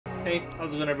Hey,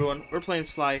 how's it going, everyone? We're playing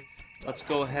Sly. Let's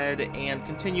go ahead and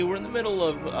continue. We're in the middle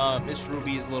of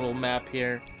Mz.Ruby's little map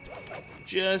here.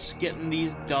 Just getting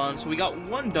these done. So we got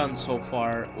one done so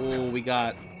far. Oh, we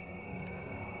got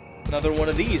another one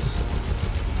of these.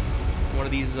 One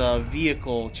of these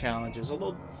vehicle challenges.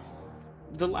 Although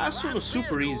the last one was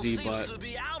super easy, but seems to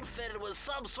be outfitted with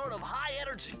some sort of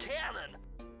high-energy cannon.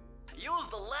 Use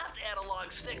the left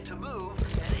analog stick to move,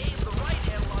 and aim the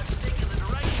right analog stick in the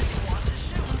direction you want to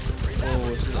shoot.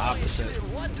 Remember, this is opposite. shoot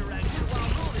in one direction while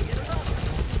moving in another.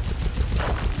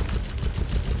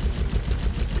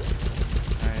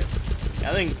 Alright.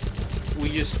 I think we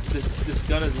just this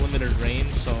gun is limited range,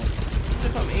 so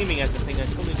if I'm aiming at the thing, I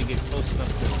still need to get close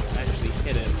enough to actually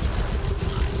hit it.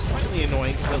 It's slightly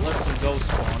annoying because it lets him go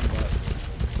spawn, but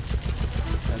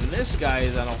and this guy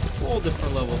is on a whole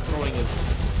different level, throwing his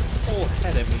whole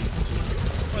head at me, which is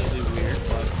slightly weird,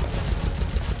 but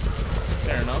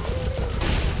fair enough.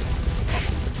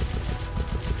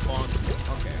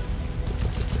 Okay.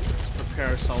 Let's prepare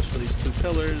ourselves for these two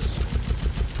pillars.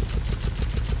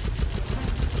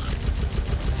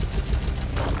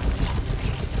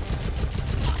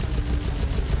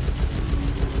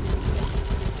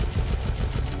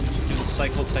 Do the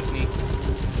cycle technique.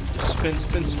 Just spin,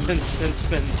 spin, spin, spin,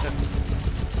 spin.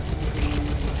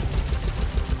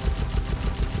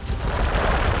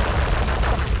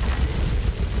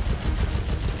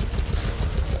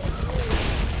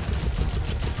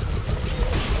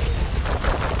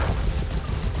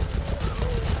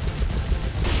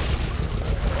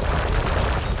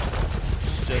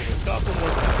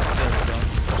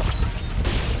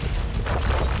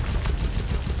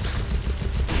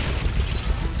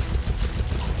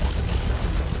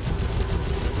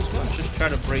 Try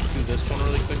to break through this one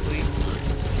really quickly.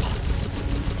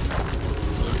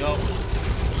 There we go.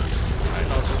 Alright,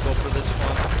 now let's just go for this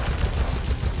one.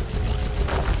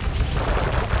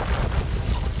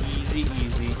 Easy,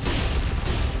 easy.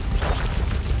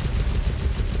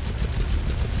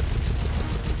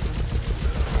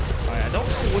 Alright, I don't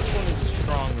know which one is the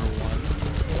stronger one.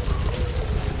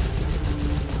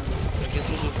 I guess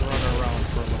we'll just run around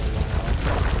for a little while.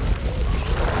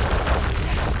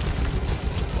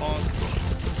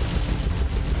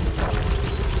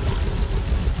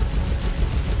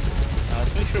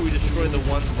 Make sure we destroy the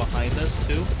ones behind us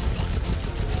too.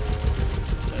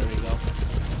 There we go.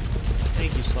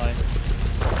 Thank you, Sly.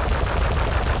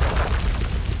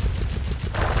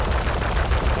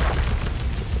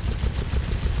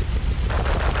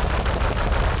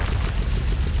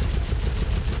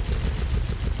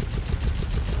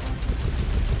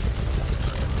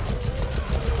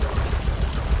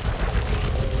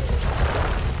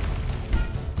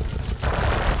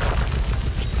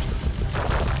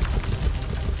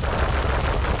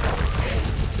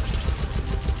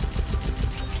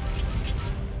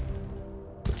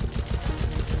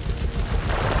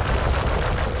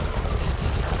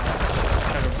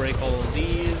 Break all of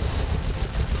these.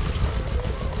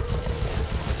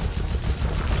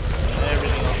 And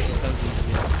everything else becomes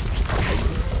easier.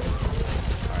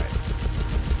 Alright.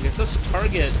 I guess let's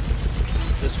target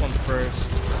this one first.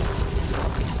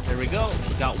 There we go.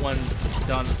 Got one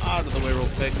done out of the way real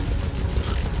quick.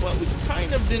 But we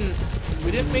kind of we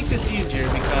didn't make this easier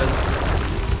because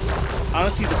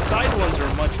honestly the side ones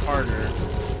are much harder.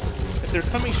 If they're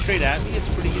coming straight at me, it's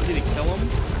pretty easy to kill them.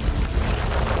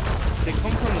 They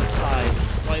come from the side,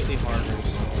 it's slightly harder,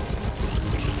 so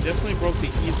definitely broke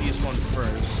the easiest one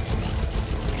first.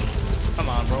 Come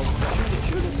on, bro. Shoot it,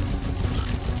 shoot it.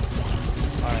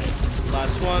 Alright,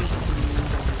 last one.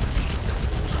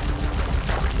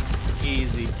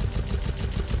 Easy.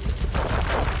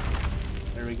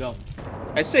 There we go.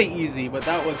 I say easy, but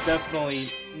that was definitely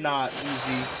not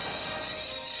easy.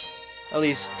 At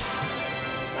least,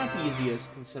 not the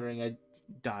easiest, considering I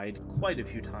died quite a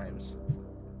few times.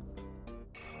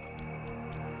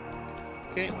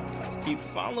 Okay, let's keep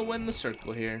following the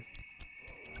circle here.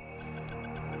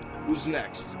 Who's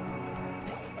next?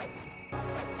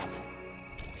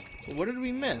 What did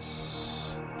we miss?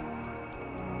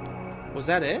 Was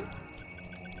that it?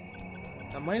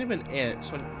 That might have been it.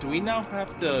 So do we now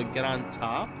have to get on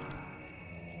top?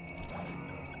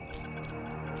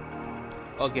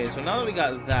 Okay, so now that we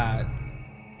got that...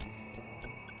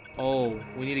 Oh,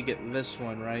 we need to get this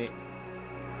one, right?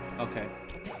 Okay.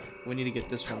 We need to get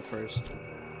this one first.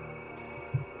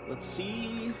 Let's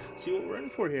see what we're in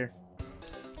for here.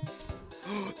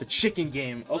 The chicken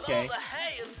game. Okay. With all the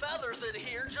hay and feathers in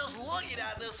here, just looking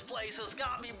at this place has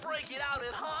got me breaking out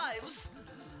in hives.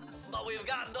 But we've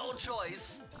got no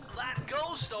choice. That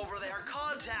ghost over there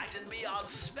contacted me on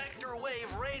Spectre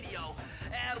Wave Radio,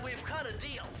 and we've cut a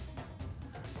deal.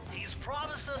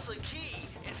 promised us a key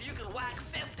if you can whack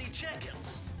 50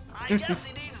 chickens. I guess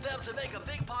he needs them to make a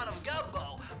big pot of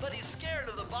gumbo, but he's scared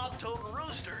of the bob-toting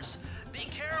roosters. Be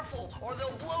careful, or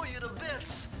they'll blow you to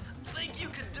bits. Think you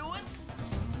can do it?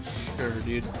 Sure,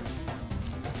 dude.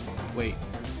 Wait.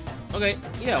 Okay,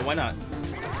 yeah, why not?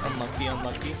 Unlucky,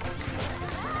 unlucky.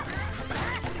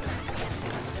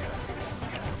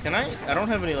 Can I don't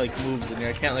have any, like, moves in here.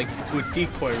 I can't, like, do a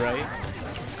decoy, right?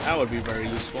 That would be very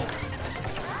useful.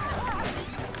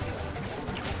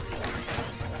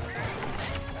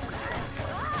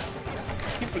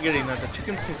 I keep forgetting that the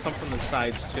chickens can come from the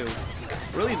sides, too.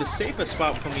 Really, the safest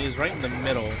spot for me is right in the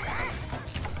middle.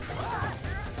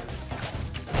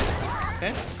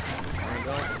 Okay. There we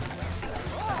go.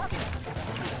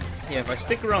 Yeah, if I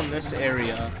stick around this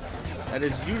area, that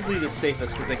is usually the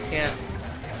safest, because they can't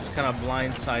just kind of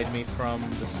blindside me from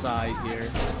the side here.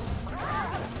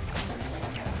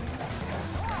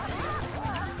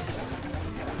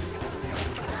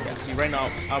 Yeah, see, right now,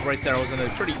 right there, I was in a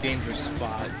pretty dangerous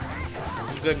spot.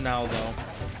 I'm good now, though.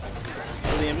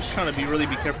 Really, I'm just trying to really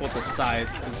be careful with the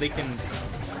sides, because they can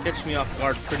catch me off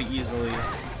guard pretty easily.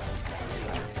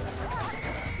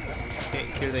 Okay,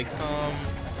 here they come.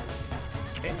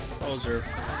 Okay, those are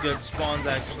good spawns,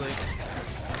 actually.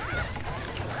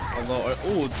 Although,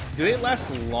 oh, do they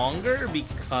last longer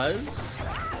because?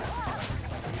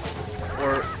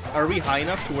 Or are we high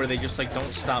enough to where they just, like,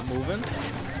 don't stop moving?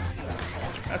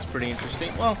 That's pretty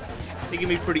interesting. Well, they can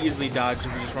be pretty easily dodged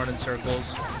if we just run in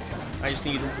circles. I just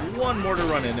need one more to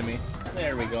run into me.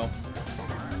 There we go.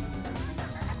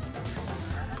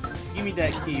 Give me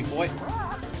that key, boy.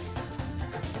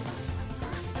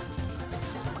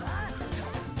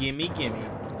 Gimme, gimme.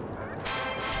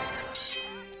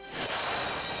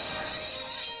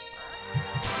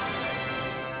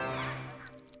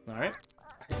 Alright.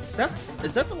 Is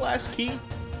that the last key?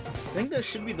 I think that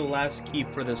should be the last key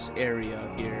for this area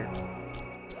here.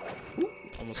 Ooh,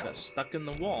 almost got stuck in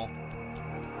the wall.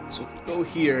 So if we go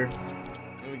here,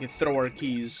 and we can throw our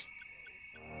keys.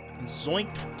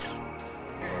 Zoink.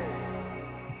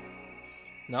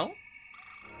 No?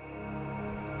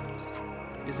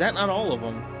 Is that not all of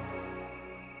them?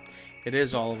 It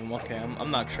is all of them. Okay,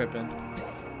 I'm not tripping.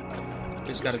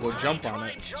 Just gotta go jump on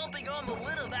it. Jumping on the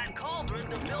lid of that cauldron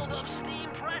to build up steam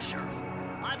pressure.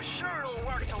 I'm sure it'll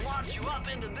work to launch you up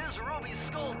into Mz.Ruby's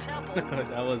skull temple.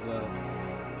 That was a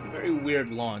very weird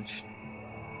launch.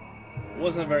 It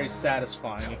wasn't very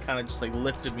satisfying. It kind of just like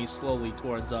lifted me slowly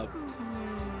towards up.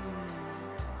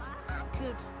 I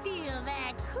could feel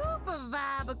that Cooper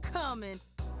vibe coming.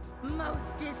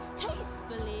 Most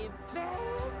distastefully bad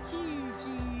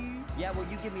juju. Yeah, well,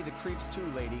 you give me the creeps too,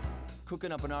 lady.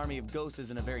 Cooking up an army of ghosts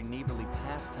isn't a very neighborly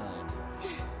pastime.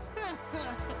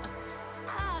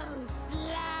 Oh,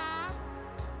 Sly.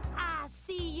 I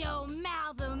see your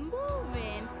mouth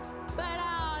moving, but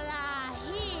all I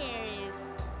hear is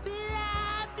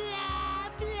blah, blah,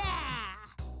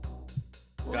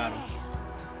 blah. Got him.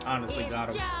 Honestly, got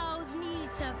him. If jaws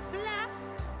need to flap,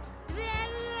 then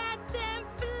let them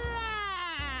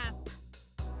flap.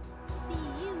 See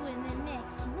you in the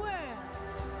next world,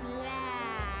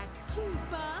 Sly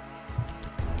Cooper.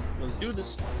 Let's do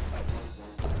this.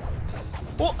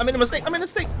 Oh, I made a mistake.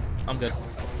 I'm good.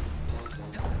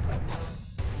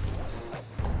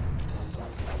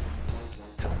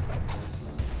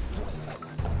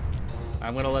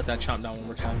 I'm gonna let that chomp down one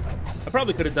more time. I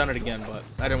probably could have done it again, but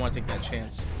I didn't want to take that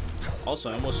chance.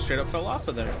 Also, I almost straight up fell off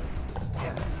of there.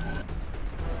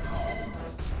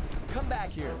 Come back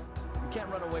here. You can't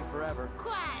run away forever.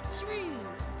 Quite true.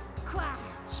 Quite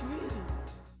true.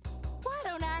 Why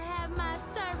don't I have my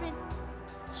servant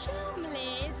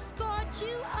Chumley escort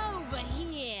you over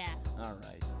here? All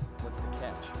right. What's the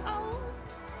catch? Oh,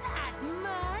 not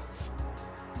much.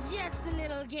 Just a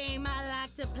little game I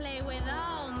like to play with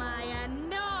all my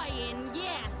annoying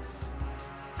guests.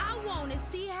 I want to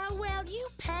see how well you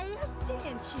pay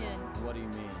attention. What do you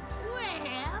mean?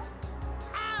 Well,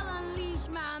 I'll unleash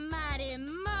my mighty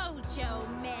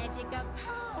mojo magic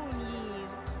upon you.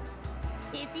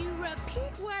 If you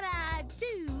repeat what I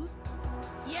do,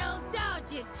 you'll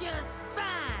dodge it just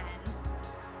fine.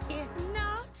 If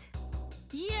not,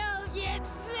 you'll get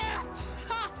set.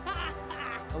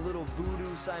 A little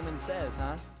voodoo Simon Says,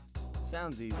 huh?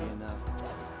 Sounds easy enough.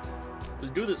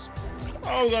 Let's do this.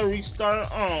 Oh, we gotta restart.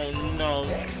 Oh no.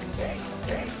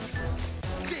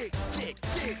 Dig, dig,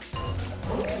 dig.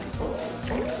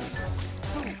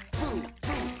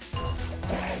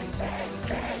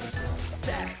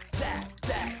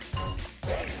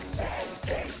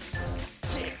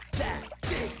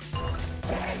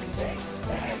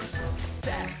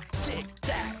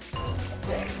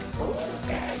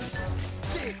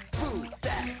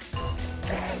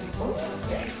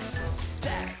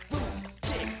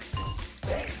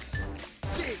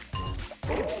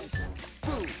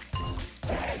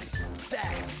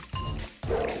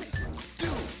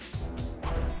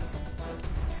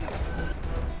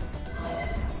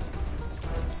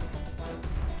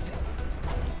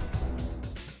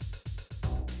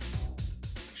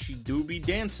 do be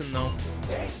dancing though.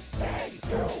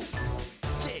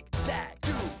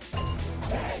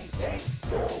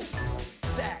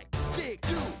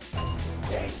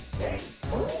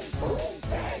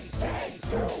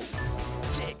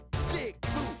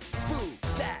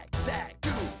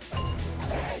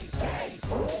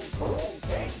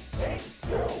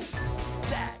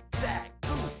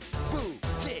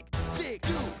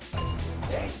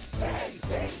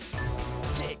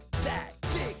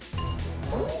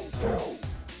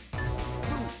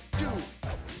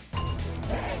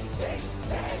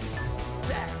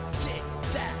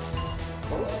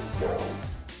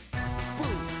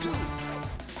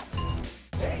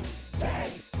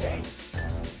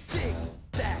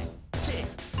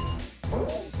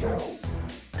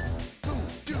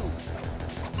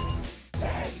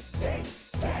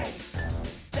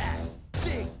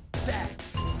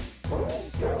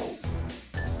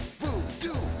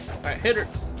 Alright, hit her.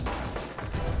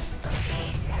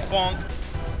 Bonk.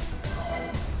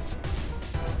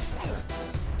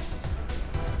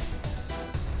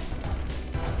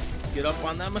 Get up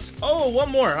on that mosquito. Oh, one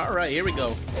more. Alright, here we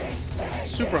go.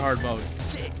 Super hard mode.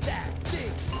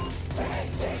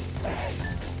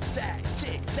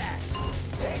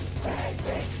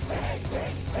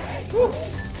 Woo.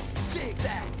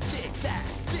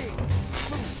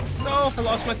 No, I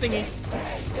lost my thingy.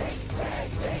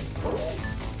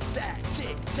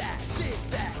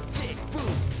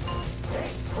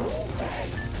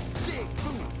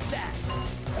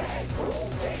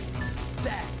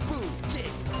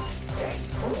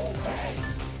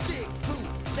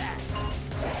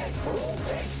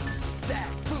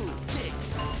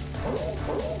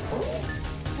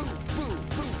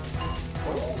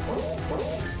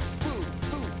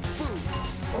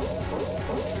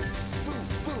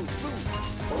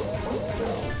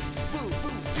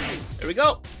 There we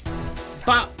go.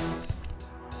 Pop.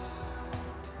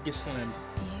 Get slammed.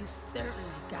 You certainly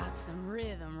got some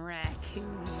rhythm,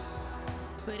 Raccoon.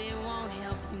 But it won't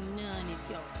help you none if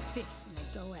you're fixing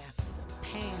to go after the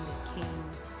Panda King.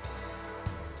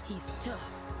 He's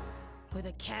tough, with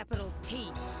a capital T.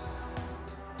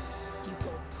 You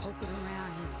go poking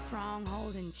around his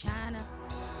stronghold in China,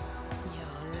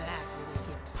 you're likely to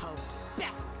get poked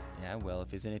back. Yeah, well,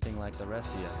 if he's anything like the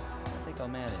rest of you, I think I'll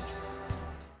manage.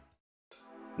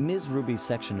 Mz.Ruby's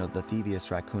section of the Thievius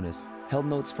Raccoonus held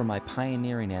notes from my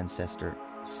pioneering ancestor,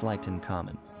 Slighton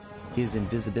Common. His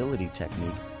invisibility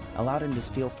technique allowed him to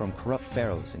steal from corrupt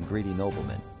pharaohs and greedy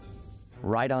noblemen.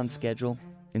 Right on schedule,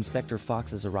 Inspector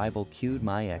Fox's arrival cued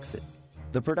my exit.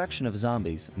 The production of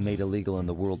zombies, made illegal in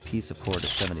the World Peace Accord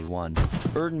of '71,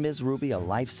 earned Mz.Ruby a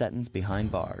life sentence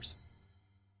behind bars.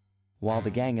 While the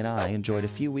gang and I enjoyed a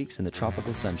few weeks in the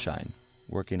tropical sunshine,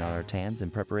 working on our tans in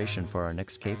preparation for our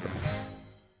next caper.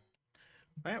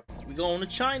 Alright, we going to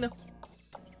China.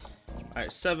 Alright,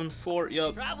 7-4,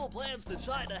 yup. Travel plans to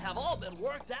China have all been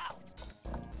worked out.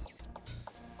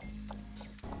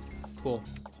 Cool.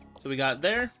 So we got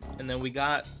there, and then we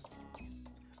got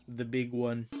the big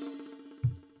one.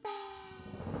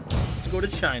 Let's go to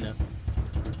China.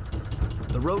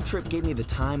 The road trip gave me the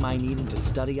time I needed to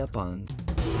study up on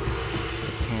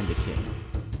the Panda King.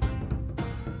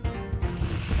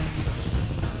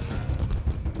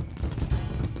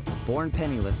 Born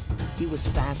penniless, he was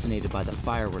fascinated by the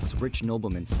fireworks rich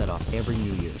noblemen set off every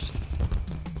New Year's.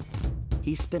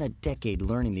 He spent a decade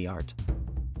learning the art.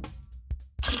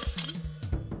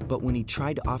 But when he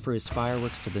tried to offer his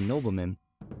fireworks to the noblemen,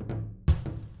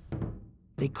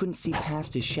 they couldn't see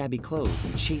past his shabby clothes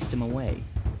and chased him away.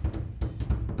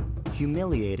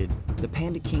 Humiliated, the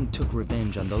Panda King took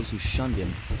revenge on those who shunned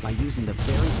him by using the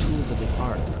very tools of his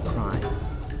art for crime.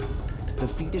 The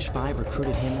Fiendish Five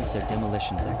recruited him as their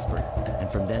demolitions expert, and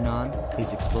from then on,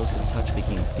 his explosive touch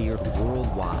became feared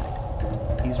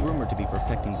worldwide. He's rumored to be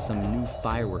perfecting some new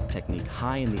firework technique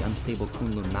high in the unstable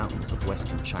Kunlun Mountains of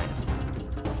western China.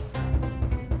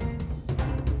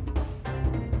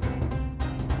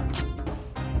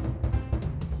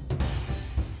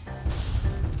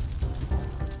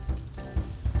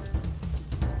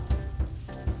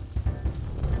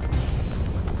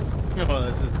 Oh,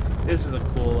 this is a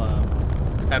cool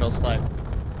pedal slide.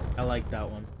 I like that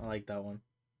one. I like that one.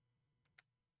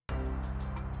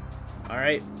 All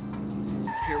right,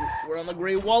 here we're on the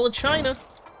Great Wall of China.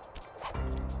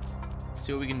 Let's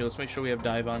see what we can do. Let's make sure we have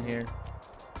dive on here.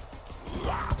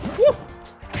 Woo! All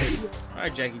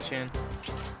right, Jackie Chan.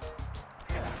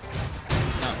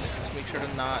 Now, let's make sure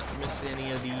to not miss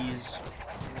any of these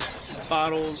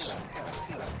bottles.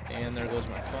 And there goes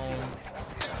my phone.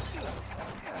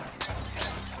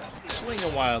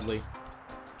 Swinging wildly.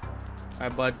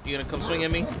 Alright, bud, you gonna come swing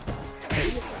at me?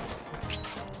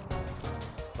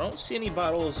 don't see any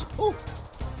bottles. Oh,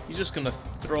 he's just gonna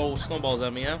throw snowballs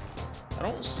at me, huh? I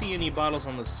don't see any bottles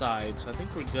on the side, so I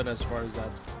think we're good as far as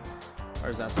that's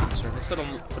concerned. Let's let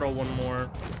him throw one more.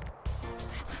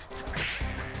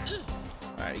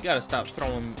 Alright, you gotta stop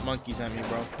throwing monkeys at me,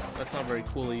 bro. That's not very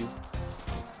cool of you.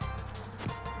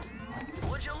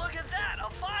 Would you look at that? A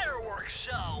fireworks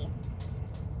show!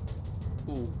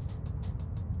 Ooh.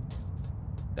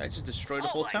 That just destroyed the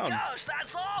whole Oh town. my gosh,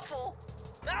 that's awful!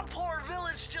 That poor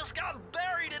village just got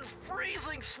buried in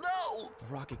freezing snow! The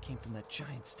rocket came from that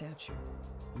giant statue,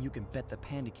 and you can bet the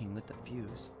Panda King lit the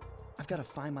fuse. I've got to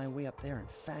find my way up there and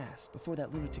fast before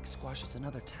that lunatic squashes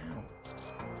another town.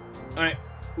 Alright,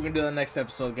 we're gonna do that next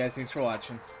episode, guys. Thanks for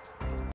watching.